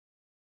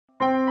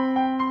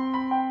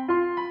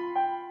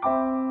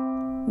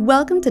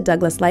Welcome to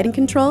Douglas Lighting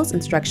Controls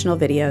instructional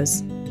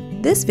videos.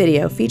 This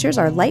video features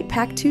our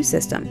LitePak 2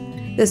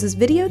 system. This is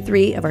video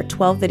 3 of our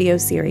 12 video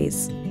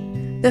series.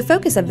 The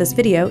focus of this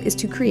video is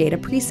to create a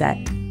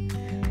preset.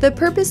 The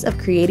purpose of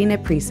creating a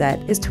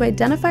preset is to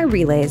identify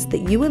relays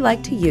that you would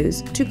like to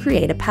use to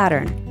create a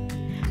pattern.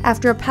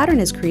 After a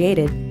pattern is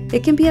created,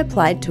 it can be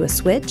applied to a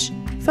switch,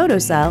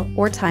 photocell,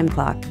 or time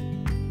clock.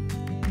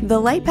 The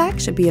LitePak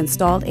should be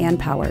installed and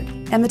powered,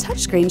 and the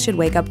touchscreen should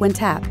wake up when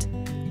tapped.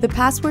 The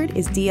password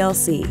is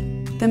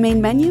DLC. The main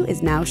menu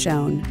is now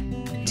shown.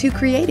 To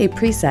create a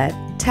preset,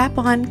 tap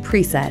on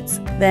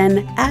Presets,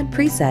 then Add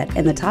Preset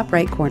in the top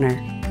right corner.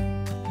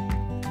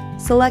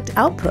 Select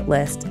Output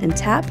List and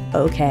tap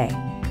OK.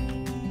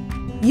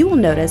 You will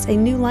notice a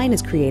new line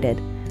is created.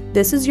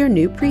 This is your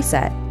new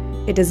preset.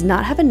 It does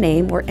not have a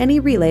name or any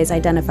relays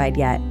identified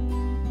yet.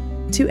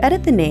 To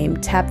edit the name,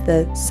 tap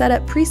the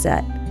Setup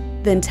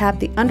Preset, then tap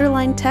the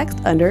underlined text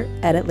under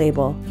Edit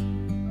Label.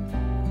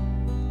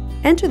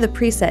 Enter the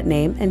preset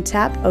name and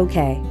tap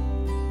OK.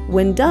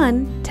 When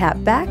done,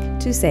 tap Back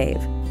to save.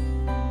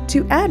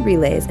 To add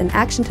relays and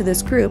action to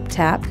this group,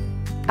 tap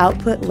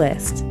Output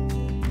List.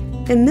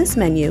 In this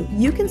menu,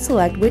 you can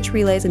select which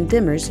relays and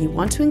dimmers you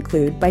want to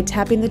include by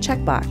tapping the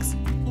checkbox.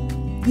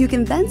 You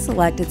can then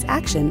select its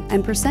action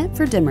and percent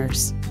for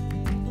dimmers.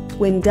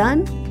 When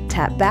done,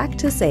 tap Back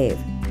to save.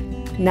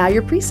 Now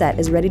your preset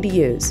is ready to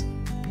use.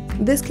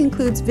 This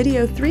concludes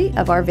video 3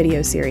 of our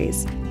video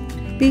series.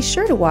 Be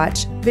sure to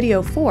watch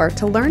video 4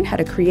 to learn how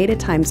to create a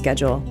time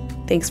schedule.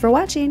 Thanks for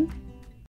watching!